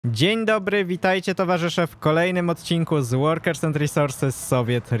Dzień dobry, witajcie towarzysze w kolejnym odcinku z Workers and Resources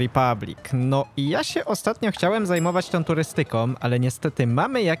Soviet Republic. No i ja się ostatnio chciałem zajmować tą turystyką, ale niestety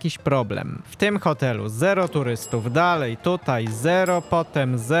mamy jakiś problem. W tym hotelu 0 turystów, dalej tutaj 0,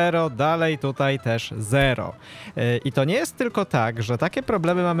 potem 0, dalej tutaj też 0. I to nie jest tylko tak, że takie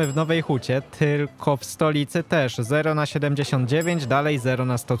problemy mamy w Nowej Hucie, tylko w stolicy też 0 na 79, dalej 0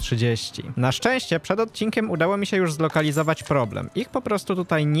 na 130. Na szczęście przed odcinkiem udało mi się już zlokalizować problem. Ich po prostu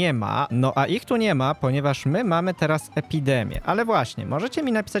tutaj nie ma, no a ich tu nie ma, ponieważ my mamy teraz epidemię. Ale właśnie, możecie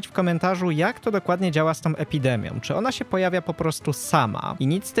mi napisać w komentarzu, jak to dokładnie działa z tą epidemią. Czy ona się pojawia po prostu sama i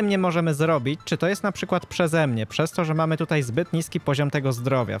nic z tym nie możemy zrobić, czy to jest na przykład przeze mnie, przez to, że mamy tutaj zbyt niski poziom tego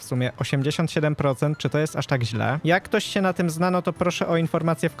zdrowia, w sumie 87%, czy to jest aż tak źle? Jak ktoś się na tym zna, no to proszę o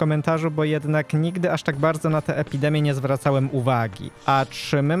informację w komentarzu, bo jednak nigdy aż tak bardzo na tę epidemię nie zwracałem uwagi. A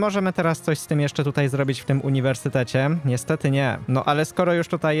czy my możemy teraz coś z tym jeszcze tutaj zrobić w tym uniwersytecie? Niestety nie. No ale skoro już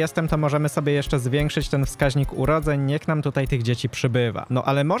tutaj jestem, to możemy sobie jeszcze zwiększyć ten wskaźnik urodzeń, niech nam tutaj tych dzieci przybywa. No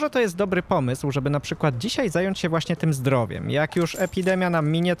ale może to jest dobry pomysł, żeby na przykład dzisiaj zająć się właśnie tym zdrowiem. Jak już epidemia nam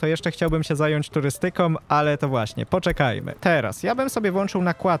minie, to jeszcze chciałbym się zająć turystyką, ale to właśnie, poczekajmy. Teraz ja bym sobie włączył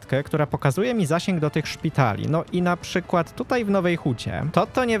nakładkę, która pokazuje mi zasięg do tych szpitali. No i na przykład tutaj w Nowej Hucie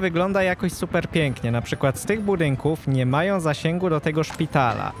to nie wygląda jakoś super pięknie. Na przykład z tych budynków nie mają zasięgu do tego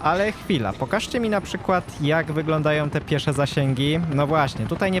szpitala. Ale chwila, pokażcie mi na przykład, jak wyglądają te piesze zasięgi. No właśnie,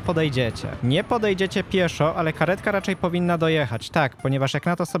 tutaj nie podejdziecie. Nie podejdziecie pieszo, ale karetka raczej powinna dojechać. Tak, ponieważ jak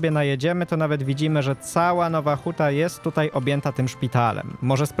na to sobie najedziemy, to nawet widzimy, że cała Nowa Huta jest tutaj objęta tym szpitalem.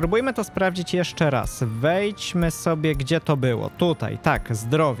 Może spróbujmy to sprawdzić jeszcze raz. Wejdźmy sobie, gdzie to było. Tutaj, tak,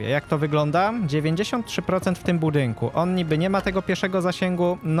 Zdrowie. Jak to wygląda? 93% w tym budynku. On niby nie ma tego pieszego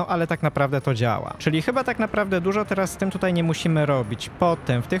zasięgu, no ale tak naprawdę to działa. Czyli chyba tak naprawdę dużo teraz z tym tutaj nie musimy robić.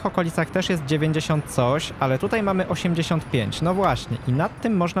 Potem w tych okolicach też jest 90 coś, ale tutaj mamy 85. No właśnie, i nad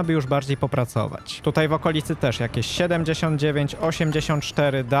tym można by już bardziej popracować. Tutaj w okolicy też jakieś 79,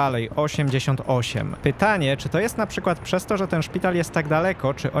 84, dalej 88. Pytanie, czy to jest na przykład przez to, że ten szpital jest tak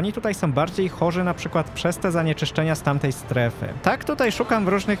daleko, czy oni tutaj są bardziej chorzy na przykład przez te zanieczyszczenia z tamtej strefy. Tak, tutaj szukam w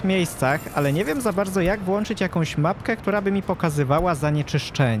różnych miejscach, ale nie wiem za bardzo, jak włączyć jakąś mapkę, która by mi pokazywała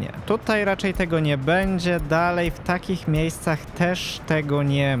zanieczyszczenie. Tutaj raczej tego nie będzie, dalej w takich miejscach też tego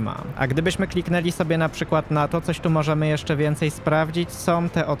nie ma. A gdybyśmy kliknęli sobie na przykład na to, coś tu możemy jeszcze więcej sprawdzić, są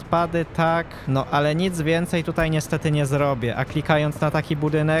te odpady, tak, no ale nic więcej tutaj niestety nie zrobię, a klikając na taki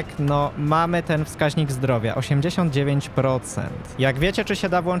budynek, no mamy ten wskaźnik zdrowia, 89%. Jak wiecie, czy się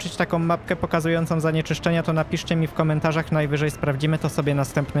da włączyć taką mapkę pokazującą zanieczyszczenia, to napiszcie mi w komentarzach, najwyżej sprawdzimy to sobie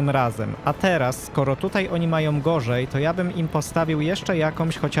następnym razem. A teraz, skoro tutaj oni mają gorzej, to ja bym im postawił jeszcze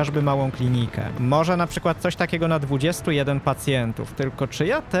jakąś chociażby małą klinikę. Może na przykład coś takiego na 21 pacjentów, tylko czy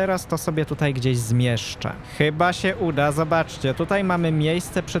ja teraz to sobie tutaj gdzieś zmieszczę? Chyba się uda, zobaczcie, tutaj mamy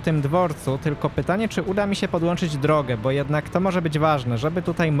miejsce przy tym dworcu, tylko pytanie, czy uda mi się podłączyć drogę, bo jednak to może być ważne, żeby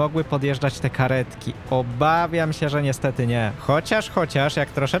tutaj mogły podjeżdżać te karetki. Obawiam się, że niestety nie. Chociaż, jak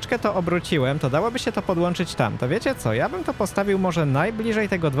troszeczkę to obróciłem, to dałoby się to podłączyć tam. To wiecie co, ja bym to postawił może najbliżej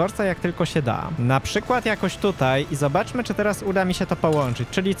tego dworca, jak tylko się da. Na przykład jakoś tutaj i zobaczmy, czy teraz uda mi się to połączyć.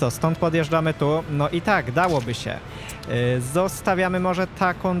 Czyli co, stąd podjeżdżamy tu? No i tak, dałoby się. Zostawiamy może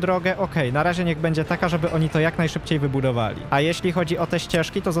taką drogę. Okej, na razie niech będzie taka, żeby oni to jak najszybciej wybudowali. A jeśli chodzi o te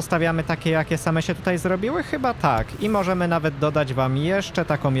ścieżki, to zostawiamy takie, jakie same się tutaj zrobiły? Chyba tak. I możemy nawet dodać wam jeszcze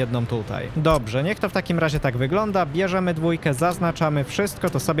taką jedną tutaj. Dobrze, niech to w takim razie tak wygląda. Bierzemy dwójkę, zaznaczamy wszystko,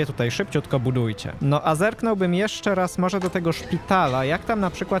 to sobie tutaj szybciutko budujcie. No a zerknąłbym jeszcze raz może do tego szpitala, jak tam na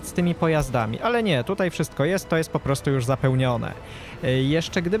przykład z tymi pojazdami. Ale nie, tutaj wszystko jest, to jest po prostu już zapełnione.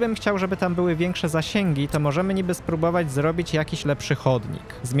 Jeszcze gdybym chciał, żeby tam były większe zasięgi, to możemy niby spróbować zrobić jakiś lepszy chodnik.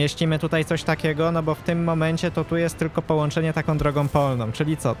 Zmieścimy tutaj coś takiego, no bo w tym momencie to tu jest tylko połączenie taką drogą polną,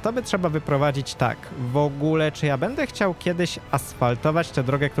 czyli co? To by trzeba wyprowadzić tak. W ogóle, czy ja będę chciał kiedyś asfaltować tę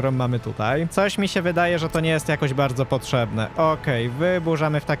drogę, którą mamy tutaj? Coś mi się wydaje, że to nie jest jakoś bardzo potrzebne. Okej,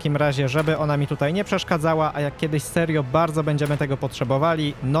 wyburzamy w takim razie, żeby ona mi tutaj nie przeszkadzała, a jak kiedyś serio bardzo będziemy tego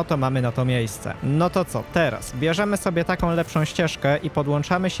potrzebowali, no to mamy na to miejsce. No to co? Teraz bierzemy sobie taką lepszą ścieżkę i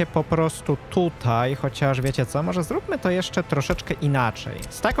podłączamy się po prostu tutaj, chociaż wiecie co, może zróbmy to jeszcze troszeczkę inaczej.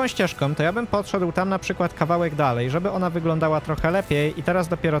 Z taką ścieżką to ja bym podszedł tam na przykład kawałek dalej, żeby ona wyglądała trochę lepiej i teraz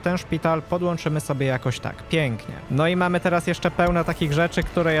dopiero ten szpital podłączymy sobie jakoś tak, pięknie. No i mamy teraz jeszcze pełno takich rzeczy,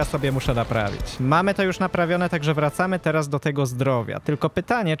 które ja sobie muszę naprawić. Mamy to już naprawione, także wracamy teraz do tego zdrowia. Tylko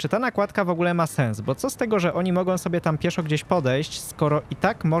pytanie, czy ta nakładka w ogóle ma sens, bo co z tego, że oni mogą sobie tam pieszo gdzieś podejść, skoro i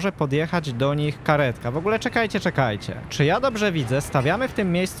tak może podjechać do nich karetka. W ogóle czekajcie. Czy ja dobrze widzę, stawiamy w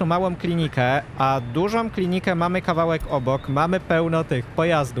tym miejscu małą klinikę, a dużą klinikę mamy kawałek obok, mamy pełno tych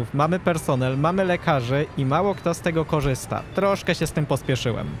pojazdów, mamy personel, mamy lekarzy i mało kto z tego korzysta. Troszkę troszeczkę się z tym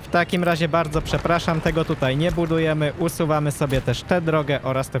pospieszyłem. W takim razie bardzo przepraszam, tego tutaj nie budujemy, usuwamy sobie też tę drogę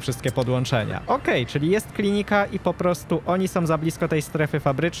oraz te wszystkie podłączenia. Okej, czyli jest klinika i po prostu oni są za blisko tej strefy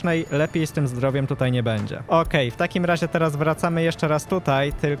fabrycznej, lepiej z tym zdrowiem tutaj nie będzie. Okej, w takim razie teraz wracamy jeszcze raz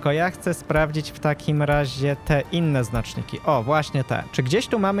tutaj, tylko ja chcę sprawdzić w takim razie te inne znaczniki. O, właśnie te. Czy gdzieś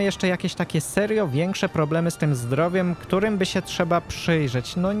tu mamy jeszcze jakieś takie serio większe problemy z tym zdrowiem, którym by się trzeba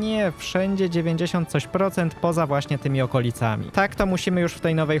przyjrzeć? No nie, wszędzie 90 coś procent poza właśnie tymi okolicami. Tak to musimy już w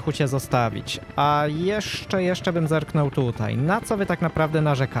tej nowej hucie zostawić. A jeszcze bym zerknął tutaj. Na co wy tak naprawdę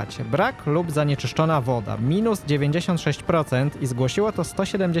narzekacie? Brak lub zanieczyszczona woda. Minus 96% i zgłosiło to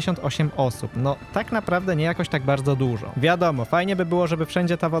 178 osób. No tak naprawdę nie jakoś tak bardzo dużo. Wiadomo, fajnie by było, żeby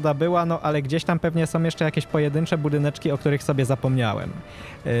wszędzie ta woda była, no ale gdzieś tam pewnie są jeszcze jakieś pojedyncze budyneczki, o których sobie zapomniałem.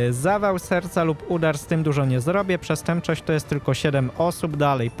 Zawał serca lub udar, z tym dużo nie zrobię. Przestępczość to jest tylko 7 osób.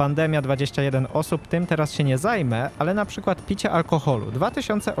 Dalej, pandemia 21 osób. Tym teraz się nie zajmę, ale na przykład picie alkoholu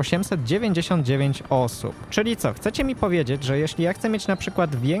 2899 osób. Czyli co? Chcecie mi powiedzieć, że jeśli ja chcę mieć na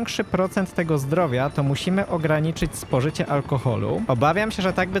przykład większy procent tego zdrowia, to musimy ograniczyć spożycie alkoholu? Obawiam się,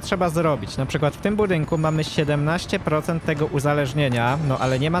 że tak by trzeba zrobić. Na przykład w tym budynku mamy 17% tego uzależnienia, no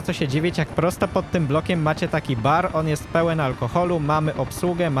ale nie ma co się dziwić, jak prosto pod tym blokiem macie taki bar, on jest pełen alkoholu, mamy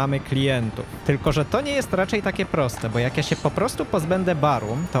obsługę, mamy klientów. Tylko że to nie jest raczej takie proste, bo jak ja się po prostu pozbędę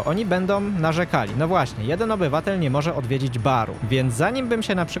baru, to oni będą narzekali. No właśnie, jeden obywatel nie może odwiedzić baru, więc zanim bym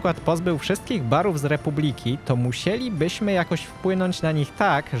się na przykład pozbył wszystkich barów z Republiki, to musielibyśmy jakoś wpłynąć na nich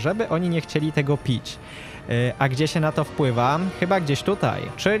tak, żeby oni nie chcieli tego pić. A gdzie się na to wpływa? Chyba gdzieś tutaj,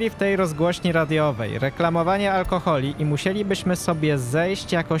 czyli w tej rozgłośni radiowej. Reklamowanie alkoholi i musielibyśmy sobie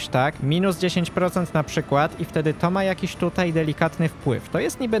zejść jakoś tak, minus 10% na przykład i wtedy to ma jakiś tutaj delikatny wpływ. To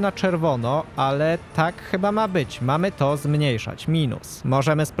jest niby na czerwono, ale tak chyba ma być. Mamy to zmniejszać, minus.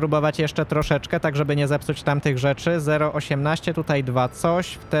 Możemy spróbować jeszcze troszeczkę, tak żeby nie zepsuć tamtych rzeczy. 0,18, tutaj 2 coś,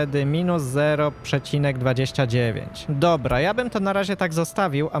 wtedy minus 0,29. Dobra, ja bym to na razie tak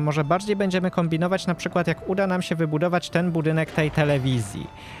zostawił, a może bardziej będziemy kombinować na przykład jak uda nam się wybudować ten budynek tej telewizji.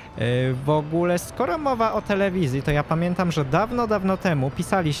 W ogóle, skoro mowa o telewizji, to ja pamiętam, że dawno temu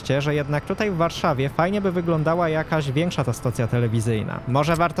pisaliście, że jednak tutaj w Warszawie fajnie by wyglądała jakaś większa ta stacja telewizyjna.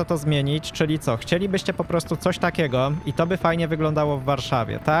 Może warto to zmienić, czyli co? Chcielibyście po prostu coś takiego i to by fajnie wyglądało w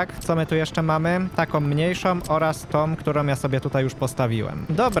Warszawie, tak? Co my tu jeszcze mamy? Taką mniejszą oraz tą, którą ja sobie tutaj już postawiłem.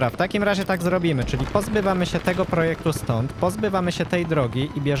 Dobra, w takim razie tak zrobimy, czyli pozbywamy się tego projektu stąd, pozbywamy się tej drogi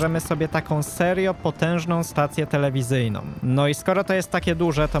i bierzemy sobie taką serio potężną stację telewizyjną. No i skoro to jest takie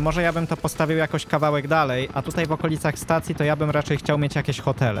duże, to może ja bym to postawił jakoś kawałek dalej, a tutaj w okolicach stacji to ja bym raczej chciał mieć jakieś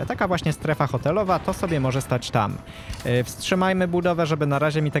hotele. Taka właśnie strefa hotelowa, to sobie może stać tam. Wstrzymajmy budowę, żeby na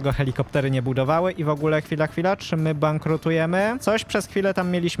razie mi tego helikoptery nie budowały i w ogóle chwila, czy my bankrutujemy? Coś przez chwilę tam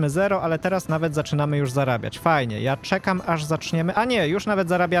mieliśmy 0, ale teraz nawet zaczynamy już zarabiać. Fajnie, ja czekam aż zaczniemy, a nie, już nawet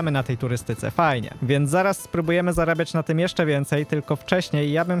zarabiamy na tej turystyce, fajnie. Więc zaraz spróbujemy zarabiać na tym jeszcze więcej, tylko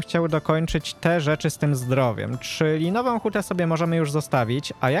wcześniej ja bym chciał dokończyć te rzeczy z tym zdrowiem, czyli nową hutę sobie możemy już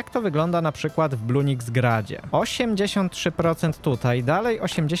zostawić, a jak to wygląda na przykład w Blunix gradzie? 83% tutaj, dalej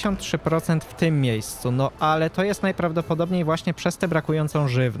 83% w tym miejscu, no ale to jest najprawdopodobniej właśnie przez tę brakującą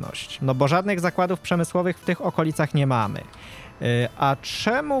żywność, no bo żadnych zakładów przemysłowych w tych okolicach nie mamy. A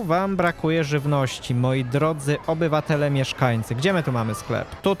czemu wam brakuje żywności, moi drodzy obywatele, mieszkańcy? Gdzie my tu mamy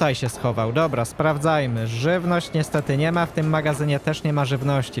sklep? Tutaj się schował. Dobra, sprawdzajmy. Żywność niestety nie ma, w tym magazynie też nie ma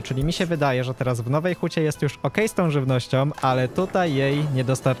żywności, czyli mi się wydaje, że teraz w nowej hucie jest już ok z tą żywnością, ale tutaj jej nie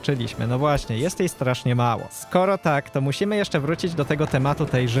dostarczyliśmy. No właśnie, jest jej strasznie mało. Skoro tak, to musimy jeszcze wrócić do tego tematu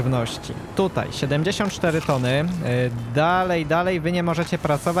tej żywności. Tutaj 74 tony. Dalej wy nie możecie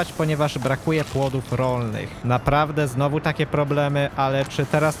pracować, ponieważ brakuje płodów rolnych. Naprawdę znowu takie problemy, ale czy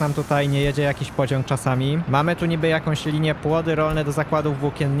teraz nam tutaj nie jedzie jakiś pociąg czasami? Mamy tu niby jakąś linię płody rolne do zakładów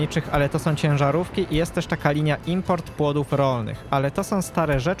włókienniczych, ale to są ciężarówki i jest też taka linia import płodów rolnych, ale to są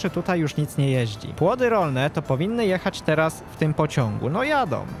stare rzeczy, tutaj już nic nie jeździ. Płody rolne to powinny jechać teraz w tym pociągu. No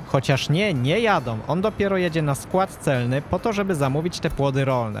jadą. Chociaż nie jadą. On dopiero jedzie na skład celny po to, żeby zamówić te płody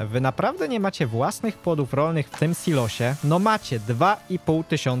rolne. Wy naprawdę nie macie własnych płodów rolnych w tym silosie? No macie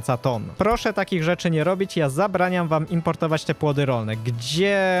 2500 ton. Proszę takich rzeczy nie robić, ja zabraniam wam importować te płody rolne.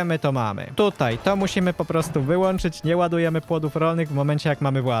 Gdzie my to mamy? Tutaj. To musimy po prostu wyłączyć. Nie ładujemy płodów rolnych w momencie, jak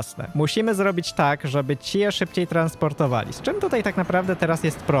mamy własne. Musimy zrobić tak, żeby ci je szybciej transportowali. Z czym tutaj tak naprawdę teraz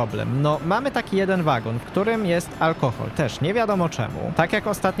jest problem? No, mamy taki jeden wagon, w którym jest alkohol. Też nie wiadomo czemu. Tak jak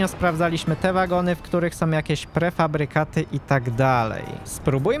ostatnio sprawdzaliśmy te wagony, w których są jakieś prefabrykaty i tak dalej.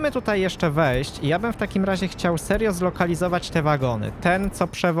 Spróbujmy tutaj jeszcze wejść i ja bym w takim razie chciał serio zlokalizować te wagony. Ten, co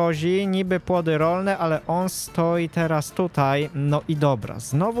przewozi niby płody rolne, ale on stoi teraz tutaj tutaj. No i dobra,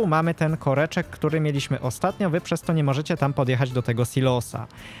 znowu mamy ten koreczek, który mieliśmy ostatnio, wy przez to nie możecie tam podjechać do tego silosa.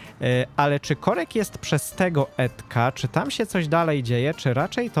 Ale czy korek jest przez tego Edka, czy tam się coś dalej dzieje, czy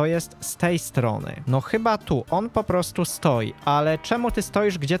raczej to jest z tej strony? No chyba tu, on po prostu stoi, ale czemu ty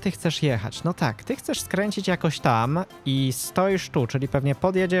stoisz, gdzie ty chcesz jechać? No tak, ty chcesz skręcić jakoś tam i stoisz tu, czyli pewnie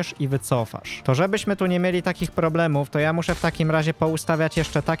podjedziesz i wycofasz. To żebyśmy tu nie mieli takich problemów, to ja muszę w takim razie poustawiać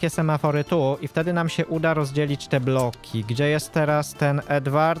jeszcze takie semafory tu i wtedy nam się uda rozdzielić te bloki. Gdzie jest teraz ten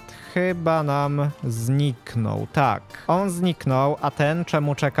Edward? Chyba nam zniknął, tak. On zniknął, a ten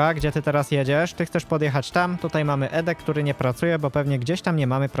czemu czeka? Gdzie ty teraz jedziesz? Ty chcesz podjechać tam? Tutaj mamy Edek, który nie pracuje, bo pewnie gdzieś tam nie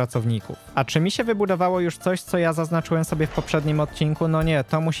mamy pracowników. A czy mi się wybudowało już coś, co ja zaznaczyłem sobie w poprzednim odcinku? No nie,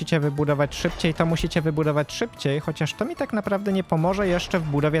 to musicie wybudować szybciej, to musicie wybudować szybciej, chociaż to mi tak naprawdę nie pomoże jeszcze w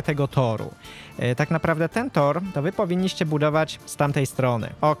budowie tego toru. Tak naprawdę ten tor to wy powinniście budować z tamtej strony.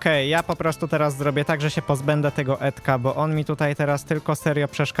 Okej, ja po prostu teraz zrobię tak, że się pozbędę tego Edka, bo on mi tutaj teraz tylko serio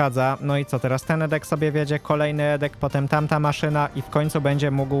przeszkadza. No i co, teraz ten Edek sobie wiedzie, kolejny Edek, potem tamta maszyna i w końcu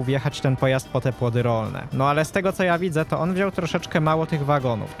będzie mógł wjechać ten pojazd po te płody rolne. No ale z tego co ja widzę, to on wziął troszeczkę mało tych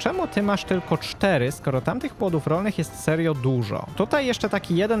wagonów. Czemu ty masz tylko 4, skoro tamtych płodów rolnych jest serio dużo? Tutaj jeszcze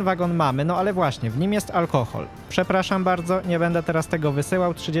taki jeden wagon mamy, no ale właśnie, w nim jest alkohol. Przepraszam bardzo, nie będę teraz tego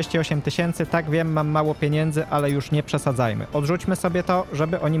wysyłał, 38 000, tak wiem, mam mało pieniędzy, ale już nie przesadzajmy. Odrzućmy sobie to,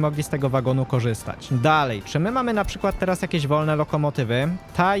 żeby oni mogli z tego wagonu korzystać. Dalej, czy my mamy na przykład teraz jakieś wolne lokomotywy?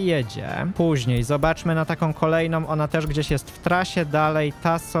 Ta jedzie. Później zobaczmy na taką kolejną, ona też gdzieś jest w trasie, dalej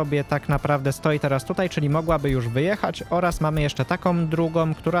ta sobie tak naprawdę stoi teraz tutaj, czyli mogłaby już wyjechać oraz mamy jeszcze taką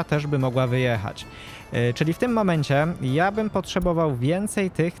drugą, która też by mogła wyjechać. Czyli w tym momencie ja bym potrzebował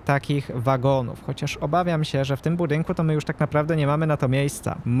więcej tych takich wagonów, chociaż obawiam się, że w tym budynku to my już tak naprawdę nie mamy na to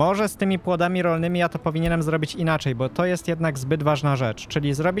miejsca. Może z tymi płodami rolnymi ja to powinienem zrobić inaczej, bo to jest jednak zbyt ważna rzecz,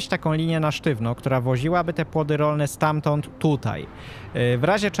 czyli zrobić taką linię na sztywno, która woziłaby te płody rolne stamtąd tutaj. W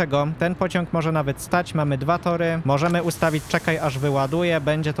razie czego ten pociąg może nawet stać, mamy 2 tory, możemy ustawić czekaj aż wyładuje,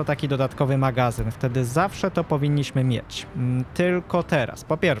 będzie to taki dodatkowy magazyn, wtedy zawsze to powinniśmy mieć. Tylko teraz,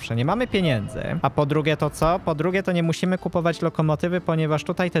 po pierwsze nie mamy pieniędzy, a po drugie to co? Po drugie to nie musimy kupować lokomotywy, ponieważ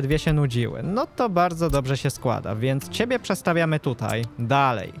tutaj te dwie się nudziły. No to bardzo dobrze się składa, więc ciebie przestawiamy tutaj.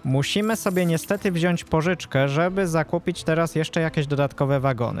 Dalej. Musimy sobie niestety wziąć pożyczkę, żeby zakupić teraz jeszcze jakieś dodatkowe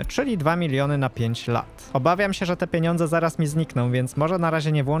wagony, czyli 2 miliony na 5 lat. Obawiam się, że te pieniądze zaraz mi znikną, więc może na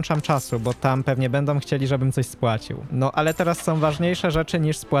razie nie włączam czasu, bo tam pewnie będą chcieli, żebym coś spłacił. No ale teraz są ważniejsze rzeczy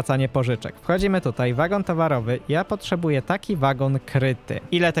niż spłacanie pożyczek. Wchodzimy tutaj, wagon towarowy. Ja potrzebuję taki wagon kryty.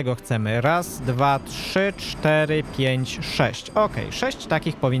 Ile tego chcemy? Raz, 2, 3, 4, 5, 6. Okej, 6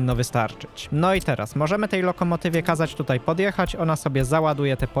 takich powinno wystarczyć. No i teraz możemy tej lokomotywie kazać tutaj podjechać, ona sobie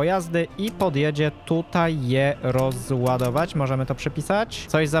załaduje te pojazdy i podjedzie tutaj je rozładować. Możemy to przypisać?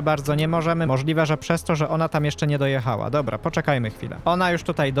 Coś za bardzo nie możemy. Możliwe, że przez to, że ona tam jeszcze nie dojechała. Dobra, poczekajmy chwilę. Ona już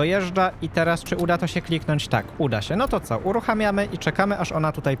tutaj dojeżdża i teraz czy uda to się kliknąć? Tak, uda się. No to co? Uruchamiamy i czekamy, aż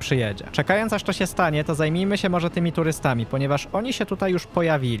ona tutaj przyjedzie. Czekając, aż to się stanie, to zajmijmy się może tymi turystami, ponieważ oni się tutaj już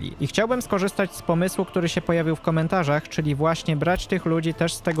pojawili. I chciałbym skorzystać z pomysłu, który się pojawił w komentarzach, czyli właśnie brać tych ludzi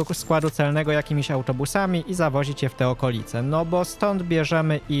też z tego składu celnego jakimiś autobusami i zawozić je w te okolice. No bo stąd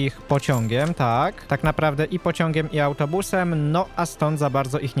bierzemy ich pociągiem, tak? Tak naprawdę i pociągiem, i autobusem, no a stąd za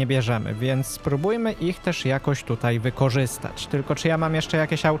bardzo ich nie bierzemy, więc spróbujmy ich też jakoś tutaj wykorzystać. Tylko czy ja mam jeszcze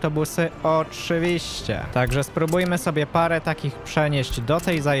jakieś autobusy? Oczywiście. Także spróbujmy sobie parę takich przenieść do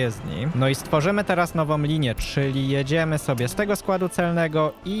tej zajezdni. No i stworzymy teraz nową linię, czyli jedziemy sobie z tego składu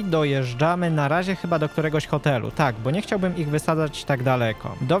celnego i dojeżdżamy na razie chyba do któregoś hotelu. Tak, bo nie chciałbym ich wysadzać tak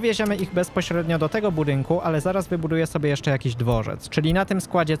daleko. Dowieziemy ich bezpośrednio do tego budynku, ale zaraz wybuduję sobie jeszcze jakiś dworzec. Czyli na tym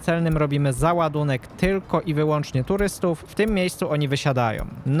składzie celnym robimy załadunek tylko i wyłącznie turystów. W tym miejscu oni wysiadają.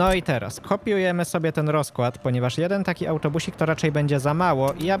 No i teraz kopiujemy sobie ten rozkład, ponieważ jeden taki autobusik to raczej będzie za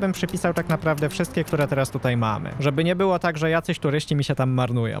mało i ja bym przypisał tak naprawdę wszystkie, które teraz tutaj mamy. Żeby nie było tak, że jacyś turyści mi się tam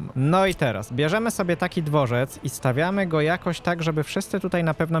marnują. No i teraz bierzemy sobie taki dworzec i stawiamy go jakoś tak, żeby wszyscy tutaj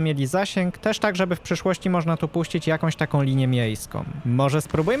na pewno mieli zasięg, też tak, żeby w przyszłości można tu puścić jakąś taką linię miejską. Może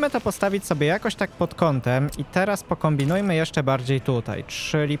spróbujmy to postawić sobie jakoś tak pod kątem i teraz pokombinujmy jeszcze bardziej tutaj,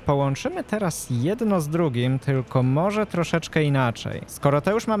 czyli połączymy teraz jedno z drugim, tylko może troszeczkę inaczej. Skoro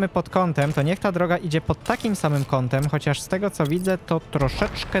to już mamy pod kątem, to niech ta droga idzie pod takim samym kątem, chociaż z tego co widzę, to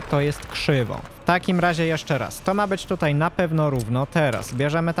troszeczkę to jest krzywo. W takim razie jeszcze raz, to ma być tutaj na pewno równo. Teraz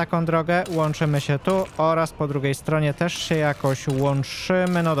bierzemy taką drogę, łączymy się tu oraz po drugiej stronie też się jakoś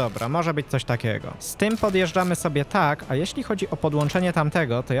łączymy. No dobra, może być coś takiego. Z tym podjeżdżamy sobie tak, a jeśli chodzi o podłączenie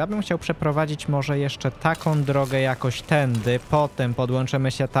tamtego, to ja bym chciał przeprowadzić może jeszcze taką drogę jakoś tędy, potem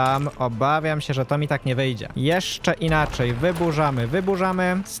podłączymy się tam. Obawiam się, że to mi tak nie wyjdzie. Jeszcze inaczej,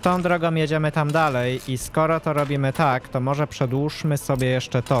 wyburzamy, z tą drogą jedziemy tam dalej i skoro to robimy tak, to może przedłużmy sobie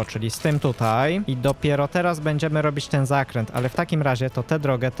jeszcze to, czyli z tym tutaj i dopiero teraz będziemy robić ten zakręt, ale w takim razie to tę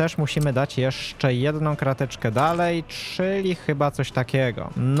drogę też musimy dać jeszcze jedną krateczkę dalej, czyli chyba coś takiego.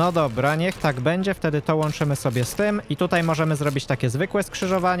 No dobra, niech tak będzie, wtedy to łączymy sobie z tym i tutaj możemy zrobić takie zwykłe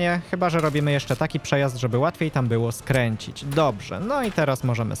skrzyżowanie, chyba że robimy jeszcze taki przejazd, żeby łatwiej tam było skręcić. Dobrze, no i teraz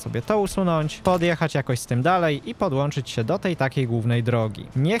możemy sobie to usunąć, podjechać jakoś z tym dalej i podłączyć się do tej takiej głównej drogi.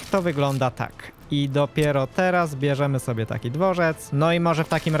 Niech to wygląda tak. I dopiero teraz bierzemy sobie taki dworzec. No i może w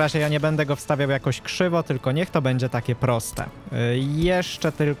takim razie ja nie będę go wstawiał jakoś krzywo, tylko niech to będzie takie proste.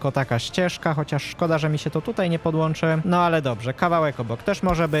 Jeszcze tylko taka ścieżka, chociaż szkoda, że mi się to tutaj nie podłączy. No ale dobrze, kawałek obok też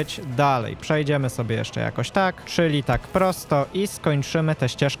może być. Dalej przejdziemy sobie jeszcze jakoś tak, czyli tak prosto i skończymy tę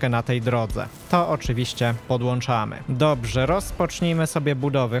ścieżkę na tej drodze. To oczywiście podłączamy. Dobrze, rozpocznijmy sobie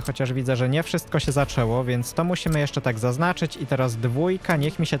budowy, chociaż widzę, że nie wszystko się zaczęło, więc to musimy jeszcze tak zaznaczyć i teraz dwójka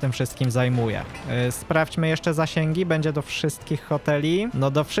niech mi się tym wszystkim zajmuje. Sprawdźmy jeszcze zasięgi, będzie do wszystkich hoteli.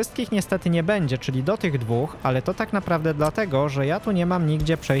 No do wszystkich niestety nie będzie, czyli do tych dwóch, ale to tak naprawdę dlatego, że ja tu nie mam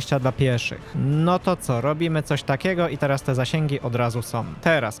nigdzie przejścia dla pieszych. No to co, robimy coś takiego i teraz te zasięgi od razu są.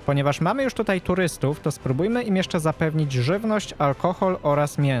 Teraz, ponieważ mamy już tutaj turystów, to spróbujmy im jeszcze zapewnić żywność, alkohol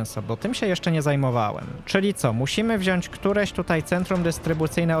oraz mięso, bo tym się jeszcze nie zajmowałem. Czyli co, musimy wziąć któreś tutaj centrum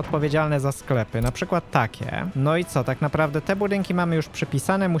dystrybucyjne odpowiedzialne za sklepy, na przykład takie. No i co, tak naprawdę te budynki mamy już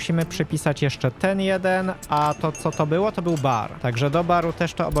przypisane, musimy przypisać jeszcze ten jeden, a to co to było? To był bar. Także do baru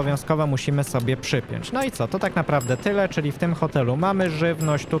też to obowiązkowo musimy sobie przypiąć. No i co? To tak naprawdę tyle, czyli w tym hotelu mamy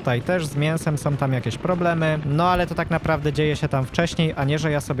żywność, tutaj też z mięsem są tam jakieś problemy, no ale to tak naprawdę dzieje się tam wcześniej, a nie,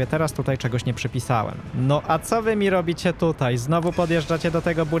 że ja sobie teraz tutaj czegoś nie przypisałem. No a co wy mi robicie tutaj? Znowu podjeżdżacie do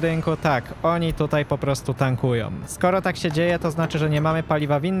tego budynku? Tak, oni tutaj po prostu tankują. Skoro tak się dzieje, to znaczy, że nie mamy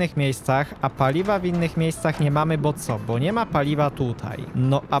paliwa w innych miejscach, a paliwa w innych miejscach nie mamy, bo co? Bo nie ma paliwa tutaj.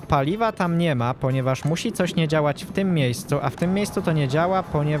 No a paliwa tam nie ma, ponieważ musi coś nie działać w tym miejscu, a w tym miejscu to nie działa,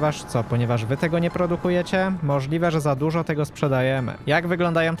 ponieważ co? Ponieważ wy tego nie produkujecie? Możliwe, że za dużo tego sprzedajemy. Jak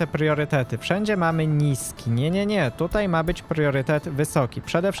wyglądają te priorytety? Wszędzie mamy niski. Nie. Tutaj ma być priorytet wysoki.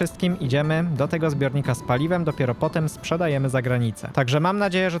 Przede wszystkim idziemy do tego zbiornika z paliwem, dopiero potem sprzedajemy za granicę. Także mam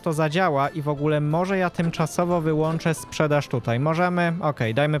nadzieję, że to zadziała i w ogóle może ja tymczasowo wyłączę sprzedaż tutaj. Możemy?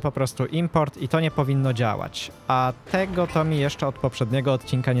 Okej, dajmy po prostu import i to nie powinno działać. A tego to mi jeszcze od poprzedniego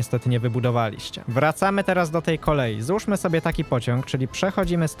odcinka niestety nie wybudowaliście. Wracamy teraz do tej kolei. Złóżmy sobie taki pociąg, czyli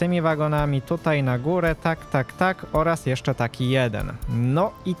przechodzimy z tymi wagonami tutaj na górę, tak oraz jeszcze taki jeden.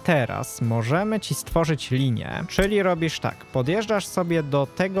 No i teraz możemy ci stworzyć linię, czyli robisz tak, podjeżdżasz sobie do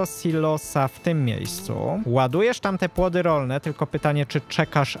tego silosa w tym miejscu, ładujesz tam te płody rolne, tylko pytanie, czy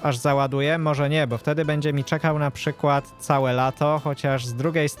czekasz aż załaduje? Może nie, bo wtedy będzie mi czekał na przykład całe lato, chociaż z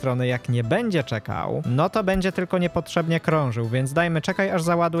drugiej strony jak nie będzie czekał, no to będzie tylko niepotrzebnie krążył, więc dajmy czekaj aż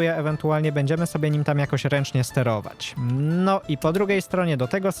załaduje, ewentualnie będziemy sobie nim tam jakoś ręcznie sterować. No i po drugiej stronie do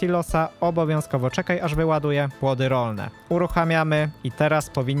tego silosa obowiązkowo czekaj aż wyładuje płody rolne. Uruchamiamy i teraz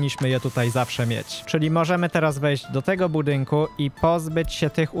powinniśmy je tutaj zawsze mieć. Czyli możemy teraz wejść do tego budynku i pozbyć się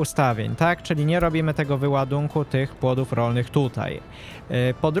tych ustawień, tak? Czyli nie robimy tego wyładunku tych płodów rolnych tutaj.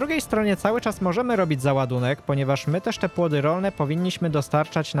 Po drugiej stronie cały czas możemy robić załadunek, ponieważ my też te płody rolne powinniśmy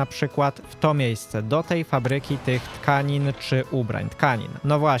dostarczać na przykład w to miejsce, do tej fabryki tych tkanin czy ubrań. Tkanin.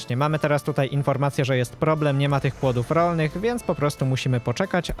 No właśnie, mamy teraz tutaj informację, że jest problem, nie ma tych płodów rolnych, więc po prostu musimy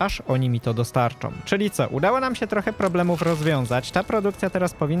poczekać, aż oni mi to dostarczą. Czyli co? Udało nam się trochę problemów rozwiązać. Ta produkcja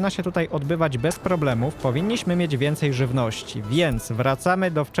teraz powinna się tutaj odbywać bez problemów. Powinniśmy mieć więcej żywności, więc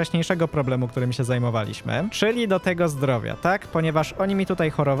wracamy do wcześniejszego problemu, którym się zajmowaliśmy, czyli do tego zdrowia, tak? Ponieważ oni mi tutaj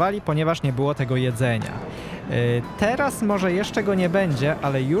chorowali, ponieważ nie było tego jedzenia. Teraz może jeszcze go nie będzie,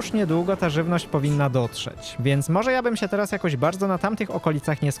 ale już niedługo ta żywność powinna dotrzeć. Więc może ja bym się teraz jakoś bardzo na tamtych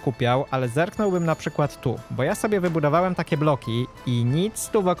okolicach nie skupiał, ale zerknąłbym na przykład tu, bo ja sobie wybudowałem takie bloki i nic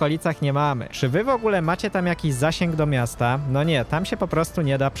tu w okolicach nie mamy. Czy wy w ogóle macie tam jakiś zasięg do miasta? No nie, tam się po prostu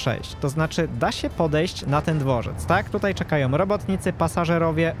nie da przejść. To znaczy da się podejść na ten dworzec, tak? Tutaj czekają robotnicy,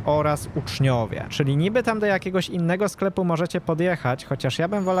 pasażerowie oraz uczniowie. Czyli niby tam do jakiegoś innego sklepu możecie podjechać, chociaż ja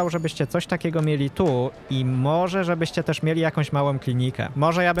bym wolał, żebyście coś takiego mieli tu i Może żebyście też mieli jakąś małą klinikę.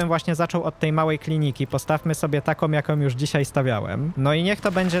 Może ja bym właśnie zaczął od tej małej kliniki. Postawmy sobie taką, jaką już dzisiaj stawiałem. No i niech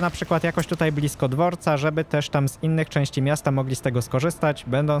to będzie na przykład jakoś tutaj blisko dworca, żeby też tam z innych części miasta mogli z tego skorzystać,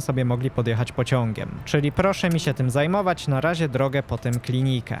 będą sobie mogli podjechać pociągiem. Czyli proszę mi się tym zajmować, na razie drogę, potem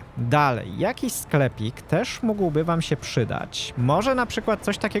klinikę. Dalej, jakiś sklepik też mógłby wam się przydać. Może na przykład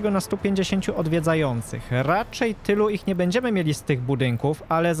coś takiego na 150 odwiedzających. Raczej tylu ich nie będziemy mieli z tych budynków,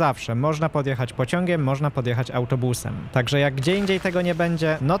 ale zawsze można podjechać pociągiem, można podjechać autobusem. Także jak gdzie indziej tego nie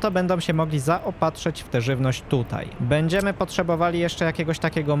będzie, no to będą się mogli zaopatrzyć w tę żywność tutaj. Będziemy potrzebowali jeszcze jakiegoś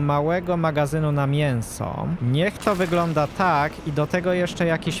takiego małego magazynu na mięso. Niech to wygląda tak i do tego jeszcze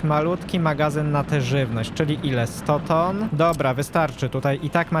jakiś malutki magazyn na tę żywność, czyli ile? 100 ton? Dobra, wystarczy. Tutaj i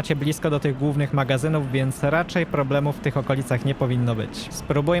tak macie blisko do tych głównych magazynów, więc raczej problemów w tych okolicach nie powinno być.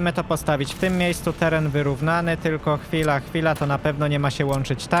 Spróbujmy to postawić w tym miejscu, teren wyrównany, tylko chwila, to na pewno nie ma się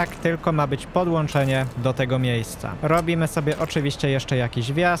łączyć tak, tylko ma być podłączenie do tego miejsca. Robimy sobie oczywiście jeszcze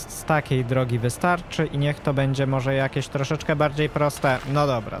jakiś wjazd, z takiej drogi wystarczy i niech to będzie może jakieś troszeczkę bardziej proste. No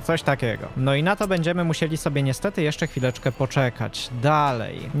dobra, coś takiego. No i na to będziemy musieli sobie niestety jeszcze chwileczkę poczekać.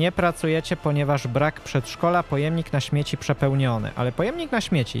 Dalej. Nie pracujecie, ponieważ brak przedszkola, pojemnik na śmieci przepełniony. Ale pojemnik na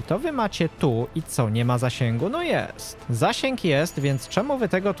śmieci to wy macie tu i co, nie ma zasięgu? No jest. Zasięg jest, więc czemu wy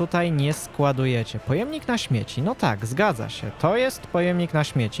tego tutaj nie składujecie? Pojemnik na śmieci, no tak, zgadza się. To jest pojemnik na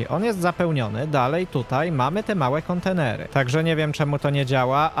śmieci. On jest zapełniony. Dalej tutaj mamy te małe kontenery. Także nie wiem, czemu to nie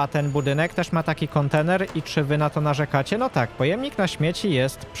działa, a ten budynek też ma taki kontener i czy wy na to narzekacie? No tak, pojemnik na śmieci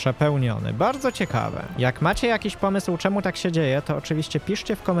jest przepełniony. Bardzo ciekawe. Jak macie jakiś pomysł, czemu tak się dzieje, to oczywiście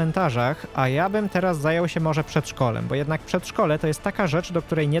piszcie w komentarzach, a ja bym teraz zajął się może przedszkolem, bo jednak przedszkole to jest taka rzecz, do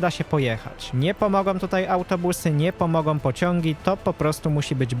której nie da się pojechać. Nie pomogą tutaj autobusy, nie pomogą pociągi, to po prostu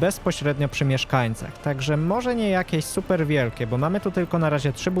musi być bezpośrednio przy mieszkańcach. Także może nie jakieś super wielkie, bo mamy tu tylko na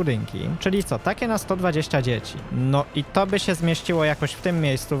razie 3 budynki, czyli co, takie na 120 dzieci. No i to by się zmieściło jakoś w tym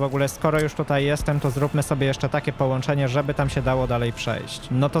miejscu. W ogóle skoro już tutaj jestem, to zróbmy sobie jeszcze takie połączenie, żeby tam się dało dalej przejść.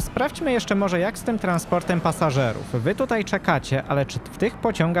 No to sprawdźmy jeszcze może jak z tym transportem pasażerów. Wy tutaj czekacie, ale czy w tych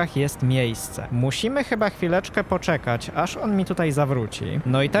pociągach jest miejsce? Musimy chyba chwileczkę poczekać, aż on mi tutaj zawróci.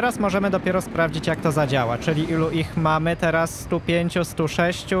 No i teraz możemy dopiero sprawdzić jak to zadziała, czyli ilu ich mamy teraz, 105,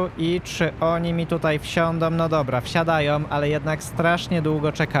 106 i czy oni mi tutaj wsiądą? No dobra, wsiadają, ale jednak strasznie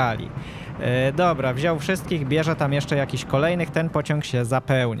długo czekali. Dobra, wziął wszystkich, bierze tam jeszcze jakiś kolejnych, ten pociąg się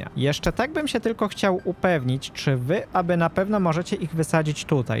zapełnia. Jeszcze tak bym się tylko chciał upewnić, czy wy aby na pewno możecie ich wysadzić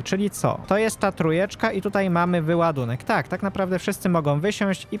tutaj, czyli co? To jest ta trójeczka i tutaj mamy wyładunek. Tak naprawdę wszyscy mogą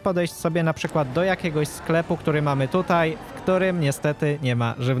wysiąść i podejść sobie na przykład do jakiegoś sklepu, który mamy tutaj, w którym niestety nie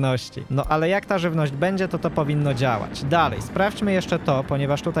ma żywności. No ale jak ta żywność będzie, to powinno działać. Dalej, sprawdźmy jeszcze to,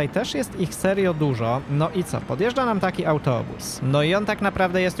 ponieważ tutaj też jest ich serio dużo. No i co? Podjeżdża nam taki autobus. No i on tak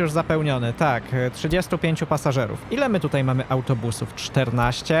naprawdę jest już zapełniony. Tak, 35 pasażerów. Ile my tutaj mamy autobusów?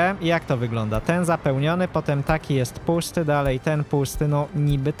 14. I jak to wygląda? Ten zapełniony, potem taki jest pusty, dalej ten pusty. No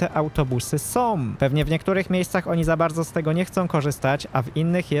niby te autobusy są. Pewnie w niektórych miejscach oni za bardzo z tego nie chcą korzystać, a w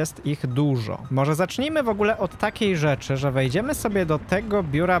innych jest ich dużo. Może zacznijmy w ogóle od takiej rzeczy, że wejdziemy sobie do tego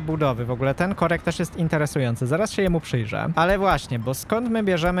biura budowy. W ogóle ten korek też jest interesujący. Zaraz się jemu przyjrzę. Ale właśnie, bo skąd my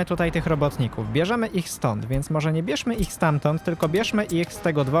bierzemy tutaj tych robotników? Bierzemy ich stąd, więc może nie bierzmy ich stamtąd, tylko bierzmy ich z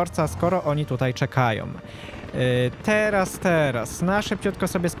tego dworca, skoro oni tutaj czekają. Teraz na szybciutko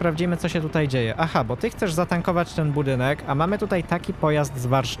sobie sprawdzimy, co się tutaj dzieje. Aha, bo ty chcesz zatankować ten budynek, a mamy tutaj taki pojazd z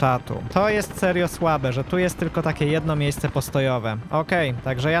warsztatu. To jest serio słabe, że tu jest tylko takie jedno miejsce postojowe. Okej,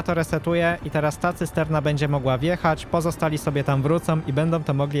 także ja to resetuję i teraz ta cysterna będzie mogła wjechać, pozostali sobie tam wrócą i będą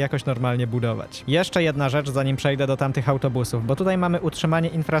to mogli jakoś normalnie budować. Jeszcze jedna rzecz, zanim przejdę do tamtych autobusów, bo tutaj mamy utrzymanie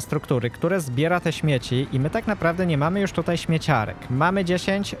infrastruktury, które zbiera te śmieci i my tak naprawdę nie mamy już tutaj śmieciarek. Mamy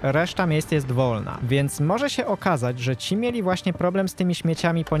 10, reszta miejsc jest wolna, więc może się okazać, że ci mieli właśnie problem z tymi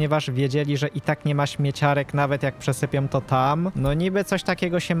śmieciami, ponieważ wiedzieli, że i tak nie ma śmieciarek, nawet jak przesypią to tam. No niby coś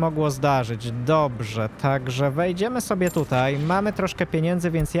takiego się mogło zdarzyć. Dobrze, także wejdziemy sobie tutaj. Mamy troszkę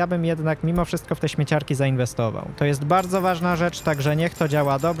pieniędzy, więc ja bym jednak mimo wszystko w te śmieciarki zainwestował. To jest bardzo ważna rzecz, także niech to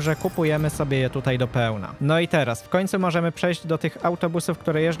działa dobrze. Kupujemy sobie je tutaj do pełna. No i teraz w końcu możemy przejść do tych autobusów,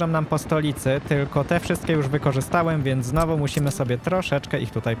 które jeżdżą nam po stolicy, tylko te wszystkie już wykorzystałem, więc znowu musimy sobie troszeczkę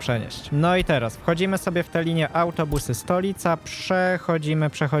ich tutaj przenieść. No i teraz wchodzimy sobie w tę linię autobusy stolica,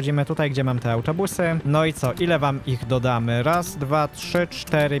 przechodzimy tutaj, gdzie mam te autobusy. No i co? Ile wam ich dodamy? Raz, 2, 3,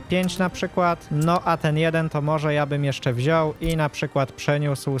 4, 5 na przykład. No a ten jeden to może ja bym jeszcze wziął i na przykład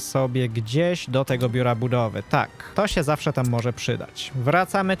przeniósł sobie gdzieś do tego biura budowy. Tak, to się zawsze tam może przydać.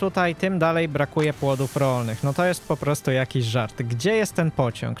 Wracamy tutaj, tym dalej brakuje płodów rolnych. No to jest po prostu jakiś żart. Gdzie jest ten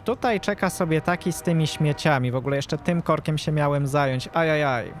pociąg? Tutaj czeka sobie taki z tymi śmieciami. W ogóle jeszcze tym korkiem się miałem zająć.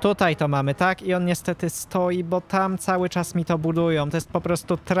 Ajajaj. tutaj to mamy, tak? I on niestety stoi, bo tam cały czas mi to budują. To jest po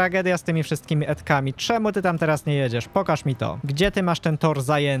prostu tragedia z tymi wszystkimi etkami. Czemu ty tam teraz nie jedziesz? Pokaż mi to. Gdzie ty masz ten tor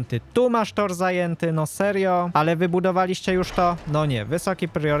zajęty? Tu masz tor zajęty, no serio? Ale wybudowaliście już to? No nie, wysoki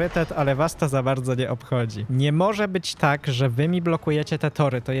priorytet, ale was to za bardzo nie obchodzi. Nie może być tak, że wy mi blokujecie te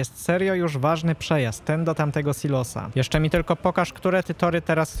tory. To jest serio już ważny przejazd, ten do tamtego silosa. Jeszcze mi tylko pokaż, które ty tory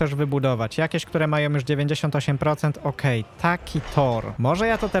teraz chcesz wybudować. Jakieś, które mają już 98%? Okej, taki tor. Może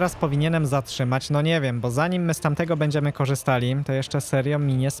ja to teraz powinienem zatrzymać? No nie wiem, bo zanim my z tamtego będziemy korzystali, to jeszcze serio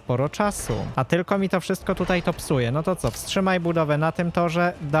minie sporo czasu. A tylko mi to wszystko tutaj to psuje. No to co? Wstrzymaj budowę na tym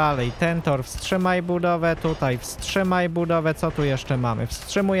torze, dalej ten tor, wstrzymaj budowę, tutaj wstrzymaj budowę, co tu jeszcze mamy?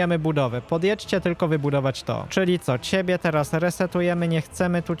 Wstrzymujemy budowę, podjedźcie tylko wybudować to. Czyli co? Ciebie teraz resetujemy, nie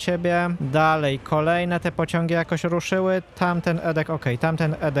chcemy tu ciebie. Dalej, kolejne te pociągi jakoś ruszyły, tamten edek, okej,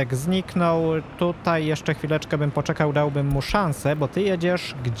 tamten edek zniknął, tutaj jeszcze chwileczkę bym poczekał, dałbym mu szansę, bo ty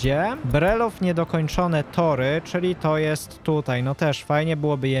jedziesz gdzie? Brelów niedokończone tory, czyli to jest tutaj, no też fajnie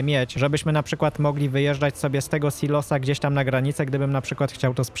byłoby je mieć, żebyśmy na przykład mogli wyjeżdżać sobie z tego silosa gdzieś tam na granicę, gdybym na przykład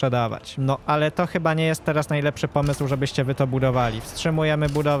chciał to sprzedawać. No ale to chyba nie jest teraz najlepszy pomysł, żebyście wy to budowali.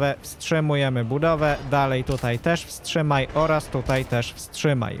 Wstrzymujemy budowę, dalej tutaj też wstrzymaj oraz tutaj też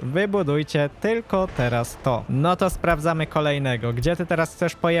wstrzymaj. Wybudujcie tylko teraz to. No to sprawdzamy kolejnego. Gdzie ty teraz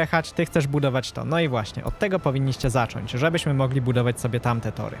chcesz pojechać? Ty chcesz budować to. No i właśnie, od tego powinniście zacząć, żebyśmy mogli budować sobie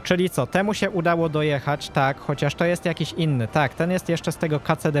tamte tory. Czyli co, temu się udało dojechać, tak, chociaż to jest jakiś inny. Tak, ten jest jeszcze z tego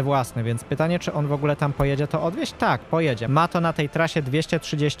KCD własny, więc pytanie, czy on w ogóle tam pojedzie to odwieźć? Tak, pojedzie. Ma to na tej trasie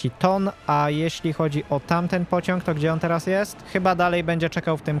 230 ton, a jeśli chodzi o tamten pociąg, to gdzie on teraz jest? Chyba dalej będzie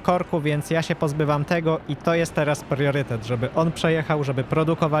czekał w tym korku, więc ja się pozbywam tego i to jest teraz priorytet, żeby on przejechał, żeby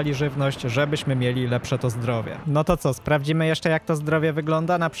produkowali żywność, żebyśmy mieli lepsze to zdrowie. No to co, sprawdzimy jeszcze, jak to zdrowie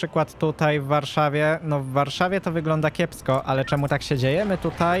wygląda, na przykład tutaj w Warszawie. No w Warszawie to wygląda kiepsko, ale czemu tak się dzieje? My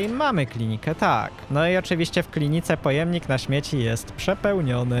tutaj mamy klinikę, tak. No i oczywiście w klinice pojemnik na śmieci jest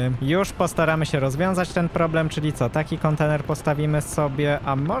przepełniony. Już postaramy się rozwiązać ten problem, czyli co, taki kontener postawimy sobie,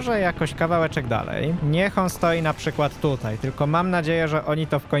 a może jakoś kawałeczek dalej. Niech on stoi na przykład tutaj, tylko mam nadzieję, że oni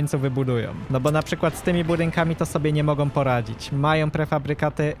to w końcu wybudują. No bo na przykład z tymi budynkami to sobie nie mogą poradzić. Mają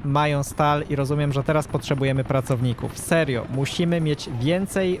prefabrykaty, mają stal i rozumiem, że teraz potrzebujemy pracowników. Serio, musimy mieć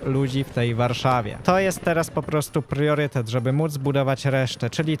więcej ludzi w tej Warszawie. To jest teraz po prostu priorytet, żeby móc budować resztę,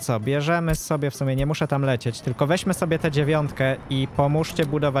 czyli co, bierzemy sobie, w sumie nie muszę tam lecieć, tylko weźmy sobie tę 9 i pomóżcie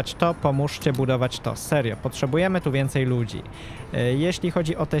budować to, pomóżcie budować to. Serio, potrzebujemy tu więcej ludzi. Jeśli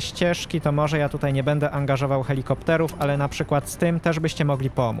chodzi o te ścieżki, to może ja tutaj nie będę angażował helikopterów, ale na przykład z tym też byście mogli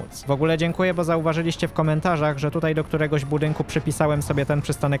pomóc. W ogóle dziękuję, bo zauważyliście w komentarzach, że tutaj do któregoś budynku przypisałem sobie ten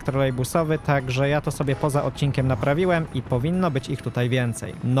przystanek trolejbusowy, także ja to sobie poza odcinkiem naprawiłem i powinno być ich tutaj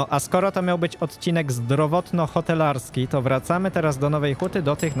więcej. No a skoro to miał być odcinek zdrowotno-hotelarski, to wracamy teraz do Nowej Huty,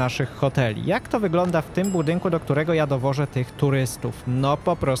 do tych naszych hoteli. Jak to wygląda w tym budynku, do którego ja dowożę tych turystów? No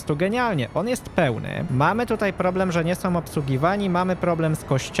po prostu genialnie. On jest pełny. Mamy tutaj problem, że nie są obsługiwani, mamy problem z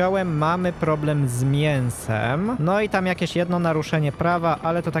kościołem, mamy problem z mięsem. No i tam jakieś jedno naruszenie prawa,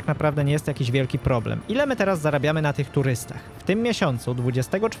 ale to tak naprawdę nie jest jakiś wielki problem. Ile my teraz zarabiamy na tych turystach? W tym miesiącu,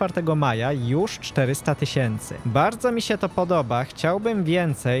 24 maja, już 400 000. Bardzo mi się to podoba, chciałbym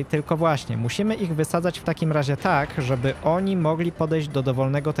więcej, tylko właśnie musimy ich wysadzać w takim razie tak, żeby oni mogli podejść do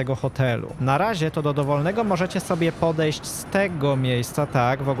dowolnego tego hotelu. Na razie to do dowolnego możecie sobie podejść z tego miejsca,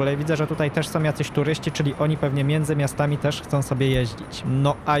 tak, w ogóle widzę, że tutaj też są jacyś turyści, czyli oni pewnie między miastami też chcą sobie jeździć.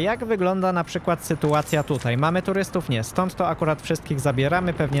 No a jak wygląda na przykład sytuacja tutaj? Mamy turystów? Nie, stąd to akurat wszystkich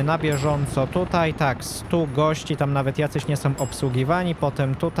zabieramy, pewnie na bieżąco. Tutaj tak, 100 gości, tam nawet jacyś nie są obsługiwani,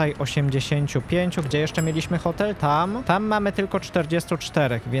 potem tutaj 85, gdzie jeszcze mieliśmy hotel? Tam mamy tylko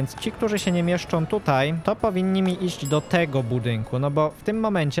 44, więc ci, którzy się nie mieszczą tutaj, to powinni mi iść do tego budynku, no bo w tym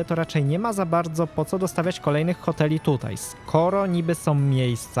momencie to raczej nie ma za bardzo po co dostawiać kolejnych hoteli tutaj, skoro niby są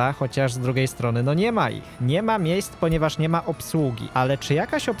miejsca, chociaż z drugiej strony no nie ma ich. Nie ma miejsc, ponieważ nie ma obsługi, ale czy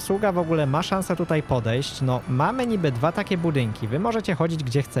jakaś obsługa w ogóle ma szansę tutaj podejść? No mamy niby dwa takie budynki, wy możecie chodzić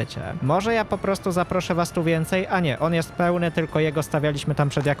gdzie chcecie. Może ja po prostu zaproszę was tu więcej, a nie, on jest pełny, tylko jego stawialiśmy tam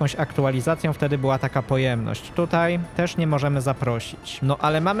przed jakąś aktualizacją, wtedy była taka pojemność. Tutaj też nie możemy zaprosić. No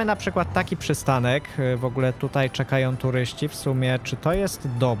ale mamy na przykład taki przystanek, w ogóle tutaj czekają turyści, w sumie czy to jest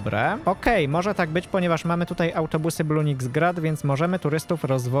dobre? Okej, może tak być, ponieważ mamy tutaj autobusy Blunix Grad, więc możemy turystów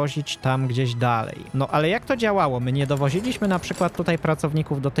rozwozić tam gdzieś dalej. No ale jak to działało? My nie dowoziliśmy na przykład tutaj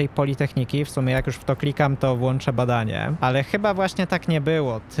pracowników do tej Politechniki, w sumie jak już w to klikam, to włączę badanie, ale chyba właśnie tak nie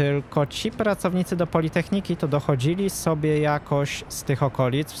było, tylko ci pracownicy do Politechniki to dochodzili sobie jakoś z tych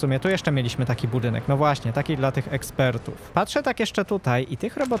okolic, w sumie tu jeszcze mieliśmy taki budynek, no właśnie, taki dla tych ekspertów. Patrzę tak jeszcze tutaj i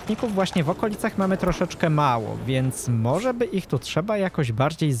tych robotników właśnie w okolicach mamy troszeczkę mało, więc może by ich tu trzeba chyba jakoś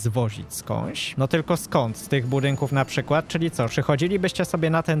bardziej zwozić skądś. No tylko skąd? Z tych budynków na przykład? Czyli co? Przychodzilibyście sobie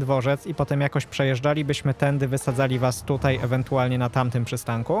na ten dworzec i potem jakoś przejeżdżalibyśmy tędy, wysadzali was tutaj, ewentualnie na tamtym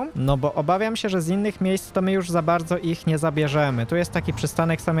przystanku? No bo obawiam się, że z innych miejsc to my już za bardzo ich nie zabierzemy. Tu jest taki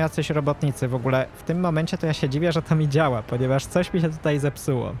przystanek, są jacyś robotnicy. W ogóle w tym momencie to ja się dziwię, że to mi działa, ponieważ coś mi się tutaj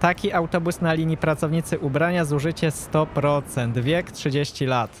zepsuło. Taki autobus na linii pracownicy ubrania, zużycie 100%, wiek 30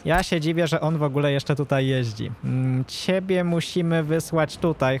 lat. Ja się dziwię, że on w ogóle jeszcze tutaj jeździ. Ciebie musimy wysłać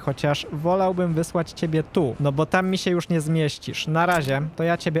tutaj, chociaż wolałbym wysłać ciebie tu, no bo tam mi się już nie zmieścisz. Na razie to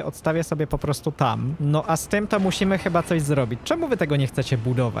ja ciebie odstawię sobie po prostu tam. No a z tym to musimy chyba coś zrobić. Czemu wy tego nie chcecie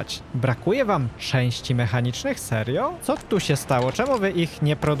budować? Brakuje wam części mechanicznych? Serio? Co tu się stało? Czemu wy ich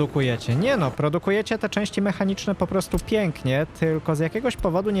nie produkujecie? Nie no, produkujecie te części mechaniczne po prostu pięknie, tylko z jakiegoś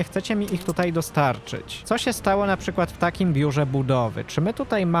powodu nie chcecie mi ich tutaj dostarczyć. Co się stało na przykład w takim biurze budowy? Czy my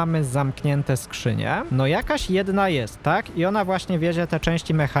tutaj mamy zamknięte skrzynie? No jakaś jedna jest, tak? I ona właśnie wiezie te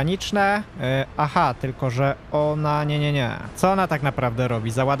części mechaniczne. Aha, tylko że ona... Nie. Co ona tak naprawdę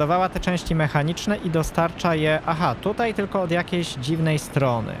robi? Załadowała te części mechaniczne i dostarcza je... Aha, tutaj tylko od jakiejś dziwnej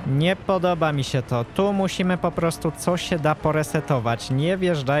strony. Nie podoba mi się to. Tu musimy po prostu coś się da poresetować. Nie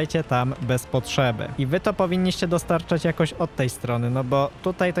wjeżdżajcie tam bez potrzeby. I wy to powinniście dostarczać jakoś od tej strony, no bo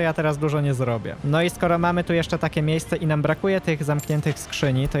tutaj to ja teraz dużo nie zrobię. No i skoro mamy tu jeszcze takie miejsce i nam brakuje tych zamkniętych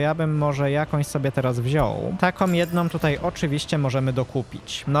skrzyni, to ja bym może jakąś sobie teraz wziął. Taką jedną tutaj oczywiście możemy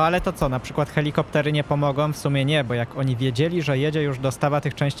dokupić. No ale to co, na przykład helikoptery nie pomogą? W sumie nie, bo jak oni wiedzieli, że jedzie już dostawa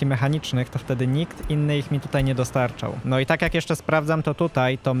tych części mechanicznych, to wtedy nikt inny ich mi tutaj nie dostarczał. No i tak jak jeszcze sprawdzam to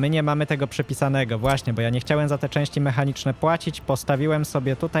tutaj, to my nie mamy tego przypisanego. Właśnie, bo ja nie chciałem za te części mechaniczne płacić, postawiłem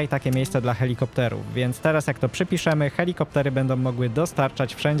sobie tutaj takie miejsce dla helikopterów, więc teraz jak to przypiszemy, helikoptery będą mogły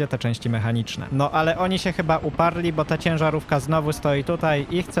dostarczać wszędzie te części mechaniczne. No ale oni się chyba uparli, bo ta ciężarówka znowu stoi tutaj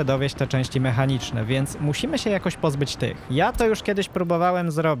i chce dowieźć te części mechaniczne, więc musimy się jakoś pozbyć tych. Ja to już kiedyś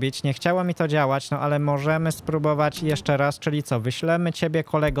próbowałem zrobić, nie chciało mi to działać, no ale możemy spróbować jeszcze raz, czyli co, wyślemy ciebie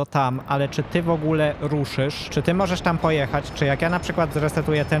kolego tam, ale czy ty w ogóle ruszysz? Czy ty możesz tam pojechać? Czy jak ja na przykład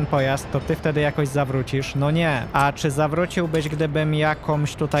zresetuję ten pojazd, to ty wtedy jakoś zawrócisz? No nie. A czy zawróciłbyś, gdybym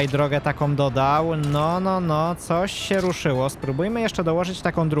jakąś tutaj drogę taką dodał? No, coś się ruszyło. Spróbujmy jeszcze dołożyć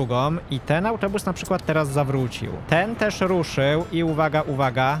taką drugą i ten autobus na przykład teraz zawrócił. Ten też ruszył i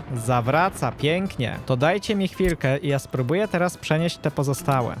uwaga, zawraca. Pięknie. To dajcie mi chwilkę i ja spróbuję teraz przenieść te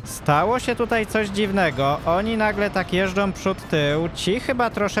pozostałe. Stało się tutaj coś dziwnego. Oni nagle tak jeżdżą przód-tył. Ci chyba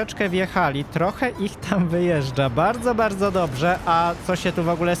troszeczkę wjechali. Trochę ich tam wyjeżdża. Bardzo dobrze. A co się tu w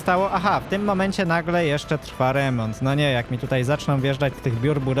ogóle stało? Aha, w tym momencie nagle jeszcze trwa remont. No nie, jak mi tutaj zaczną wjeżdżać z tych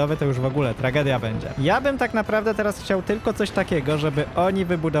biur budowy, to już w ogóle tragedia będzie. Ja bym tak naprawdę teraz chciał tylko coś takiego, żeby oni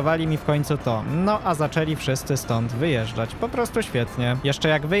wybudowali mi w końcu to. No a zaczęli wszyscy stąd wyjeżdżać. Po prostu świetnie. Jeszcze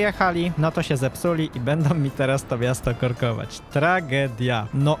jak wyjechali, no to się zepsuli i będą mi teraz to miasto korkować. Tragedia.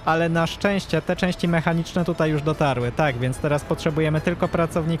 No ale na szczęście te części mechaniczne tutaj już dotarły. Tak, więc teraz potrzebujemy tylko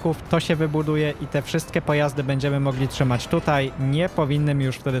pracowników, to się wybuduje i te wszystkie pojazdy będziemy mogli trzymać tutaj. Nie powinny mi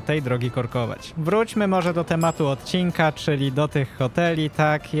już wtedy tej drogi korkować. Wróćmy może do tematu odcinka, czyli do tych hoteli.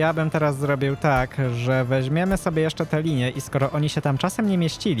 Tak, ja bym teraz zrobił tak, że weźmiemy sobie jeszcze te linie i skoro oni się tam czasem nie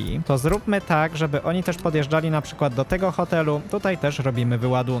mieścili, to zróbmy tak, żeby oni też podjeżdżali na przykład do tego hotelu. Tutaj też robimy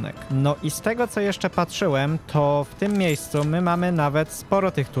wyładunek. No i z tego, co jeszcze patrzyłem, to w tym miejscu my mamy nawet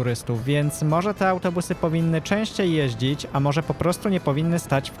sporo tych turystów, więc może te autobusy powinny częściej jeździć, a może po prostu nie powinny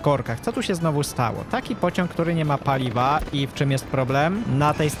stać w korkach. Co tu się znowu stało? Taki pociąg, który nie ma paliwa i w czym jest problem?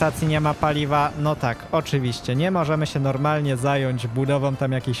 Na tej stacji nie ma paliwa? No tak, oczywiście. Nie możemy się normalnie zająć budową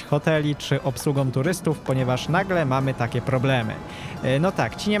tam jakichś hoteli czy obsługą turystów, ponieważ nagle mamy takie problemy. No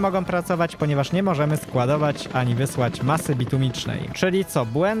tak, ci nie mogą pracować, ponieważ nie możemy składować ani wysłać masy bitumicznej. Czyli co,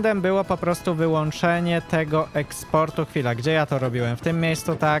 błędem było po prostu wyłączenie tego eksportu. Chwila, gdzie ja to robiłem? W tym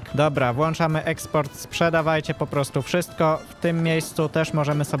miejscu, tak? Dobra, włączamy eksport, sprzedawajcie po prostu wszystko. W tym miejscu też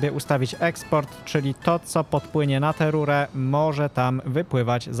możemy sobie ustawić eksport, czyli to, co podpłynie na tę rurę, może tam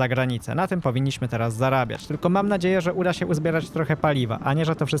wypływać za granicę. Na tym powinniśmy teraz zarabiać. Tylko mam nadzieję, że uda się uzbierać trochę paliwa, a nie,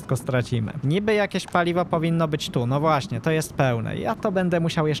 że to wszystko stracimy. Niby jakieś paliwo powinno być tu, no właśnie, to jest pełne. Ja to będę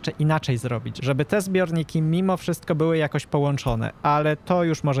musiał jeszcze inaczej zrobić, żeby te zbiorniki mimo wszystko były jakoś połączone, ale to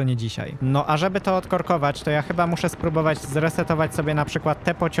już może nie dzisiaj. No a żeby to odkorkować, to ja chyba muszę spróbować zresetować sobie na przykład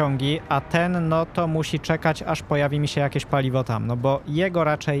te pociągi, a ten no to musi czekać, aż pojawi mi się jakieś paliwo tam, no bo jego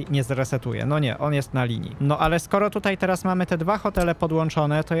raczej nie zresetuje. No nie, on jest na linii. No ale skoro tutaj teraz mamy te dwa hotele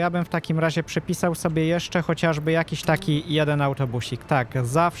podłączone, to ja bym w takim razie przypisał sobie jeszcze chociażby jakiś taki jeden autobusik. Tak,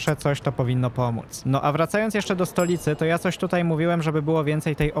 zawsze coś to powinno pomóc. No a wracając jeszcze do stolicy, to ja coś tutaj mówiłem, żeby było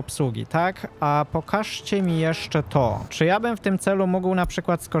więcej tej obsługi, tak? A pokażcie mi jeszcze to. Czy ja bym w tym celu mógł na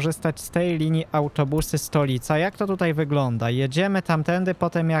przykład skorzystać z tej linii autobusy stolica? Jak to tutaj wygląda. Jedziemy tamtędy,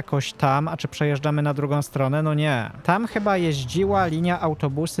 potem jakoś tam, a czy przejeżdżamy na drugą stronę? No nie. Tam chyba jeździła linia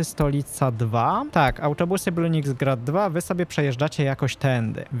autobusy Stolica 2. Tak, autobusy Blunix Grad 2, wy sobie przejeżdżacie jakoś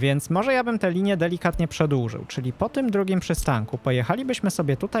tędy. Więc może ja bym tę linię delikatnie przedłużył, czyli po tym drugim przystanku pojechalibyśmy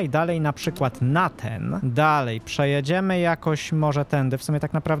sobie tutaj dalej na przykład na ten. Dalej przejedziemy jakoś może tędy, w sumie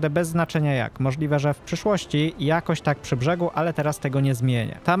tak naprawdę bez znaczenia jak. Możliwe, że w przyszłości jakoś tak przy brzegu, ale teraz tego nie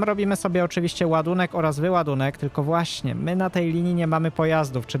zmienię. Tam robimy sobie oczywiście ładunek oraz wyładunek, tylko właśnie my na tej linii nie mamy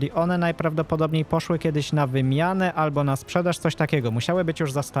pojazdów, czyli one najprawdopodobniej poszły kiedyś na wymianę albo na sprzedaż, coś takiego. Musiały być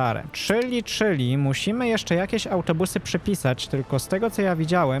już za stare. Czyli musimy jeszcze jakieś autobusy przypisać, tylko z tego co ja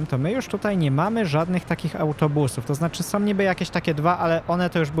widziałem, to my już tutaj nie mamy żadnych takich autobusów. To znaczy są niby jakieś takie dwa, ale one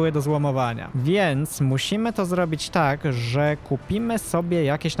to już były do złomowania. Więc musimy to zrobić tak, że kupimy sobie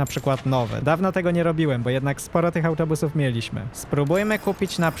jakieś na przykład nowe. Dawno tego nie robiłem, bo jednak sporo tych autobusów mieliśmy. Spróbujmy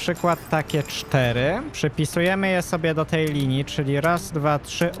kupić na przykład takie 4. Przypisujemy je sobie do tej linii, czyli raz, 2,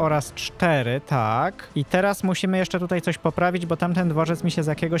 3 oraz 4, tak. I teraz musimy jeszcze tutaj coś poprawić, bo tamten dworzec mi się z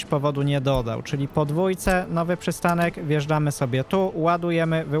jakiegoś powodu nie dodał. Czyli po dwójce, nowy przystanek, wjeżdżamy sobie tu,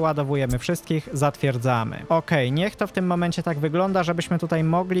 ładujemy, wyładowujemy wszystkich, zatwierdzamy. Okej, niech to w tym momencie tak wygląda, żebyśmy tutaj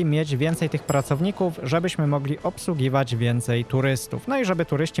mogli mieć więcej tych pracowników, żebyśmy mogli obsługiwać więcej turystów. No i żeby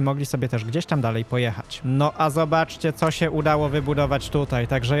turyści mogli sobie też gdzieś tam dalej pojechać. No a zobaczcie, co się udało wybudować tutaj,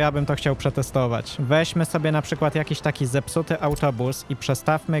 także ja bym to chciał przetestować. Weźmy sobie na przykład jakiś taki zepsuty autobus i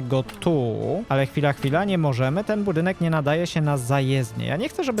przestawmy go tu, ale chwila, nie możemy, ten budynek nie nadaje się na zajezdnię. Ja nie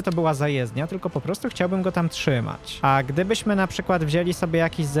chcę, żeby to była zajezdnia, tylko po prostu chciałbym go tam trzymać. A gdybyśmy na przykład wzięli sobie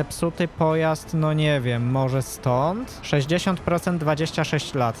jakiś zepsuty pojazd, no nie wiem, może stąd? 60%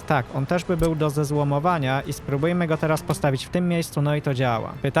 26 lat. Tak, on też by był do zezłomowania i spróbujmy go teraz postawić w tym miejscu, no i to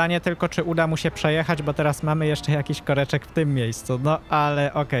działa. Pytanie tylko, czy uda mu się przejechać, bo teraz mamy jeszcze jakiś koreczek w tym miejscu. No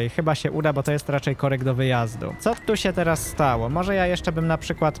ale okej, chyba się uda, bo to jest raczej korek do wyjazdu. Co tu się teraz stało? Może ja jeszcze bym na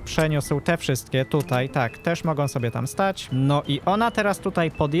przykład przeniósł te wszystkie tutaj, tak, też mogą sobie tam stać. No i ona teraz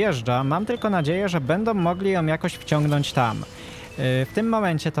tutaj podjeżdża, mam tylko nadzieję, że będą mogli ją jakoś wciągnąć tam. W tym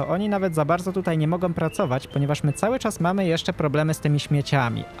momencie to oni nawet za bardzo tutaj nie mogą pracować, ponieważ my cały czas mamy jeszcze problemy z tymi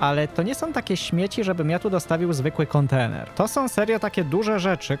śmieciami, ale to nie są takie śmieci, żebym ja tu dostawił zwykły kontener. To są serio takie duże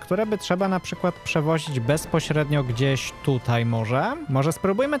rzeczy, które by trzeba na przykład przewozić bezpośrednio gdzieś tutaj może. Może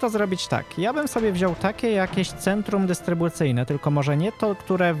spróbujmy to zrobić tak. Ja bym sobie wziął takie jakieś centrum dystrybucyjne, tylko może nie to,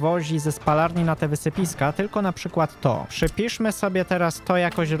 które wozi ze spalarni na te wysypiska, tylko na przykład to. Przypiszmy sobie teraz to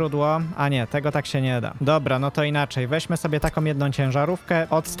jako źródło, a nie, tego tak się nie da. Dobra, no to inaczej, weźmy sobie taką jedną ciężarówkę,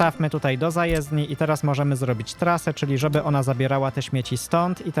 odstawmy tutaj do zajezdni i teraz możemy zrobić trasę, czyli żeby ona zabierała te śmieci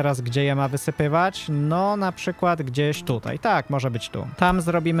stąd i teraz gdzie je ma wysypywać? No na przykład gdzieś tutaj. Tak, może być tu. Tam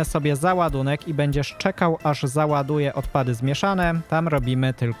zrobimy sobie załadunek i będziesz czekał, aż załaduje odpady zmieszane. Tam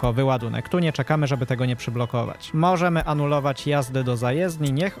robimy tylko wyładunek. Tu nie czekamy, żeby tego nie przyblokować. Możemy anulować jazdę do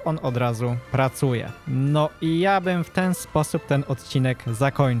zajezdni, niech on od razu pracuje. No i ja bym w ten sposób ten odcinek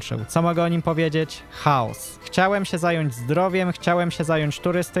zakończył. Co mogę o nim powiedzieć? Chaos. Chciałem się zająć zdrowiem, chciałem się zająć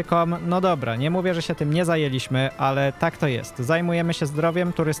turystyką. No dobra, nie mówię, że się tym nie zajęliśmy, ale tak to jest. Zajmujemy się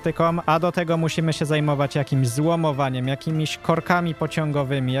zdrowiem, turystyką, a do tego musimy się zajmować jakimś złomowaniem, jakimiś korkami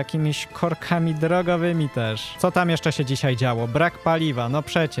pociągowymi, jakimiś korkami drogowymi też. Co tam jeszcze się dzisiaj działo? Brak paliwa, no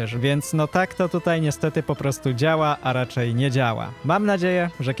przecież, więc no tak to tutaj niestety po prostu działa, a raczej nie działa. Mam nadzieję,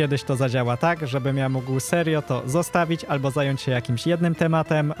 że kiedyś to zadziała tak, żebym ja mógł serio to zostawić albo zająć się jakimś jednym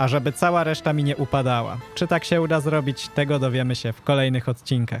tematem, a żeby cała reszta mi nie upadała. Czy tak się uda zrobić? Tego dowiemy się w kolejnych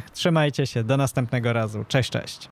odcinkach. Trzymajcie się, do następnego razu. Cześć, cześć.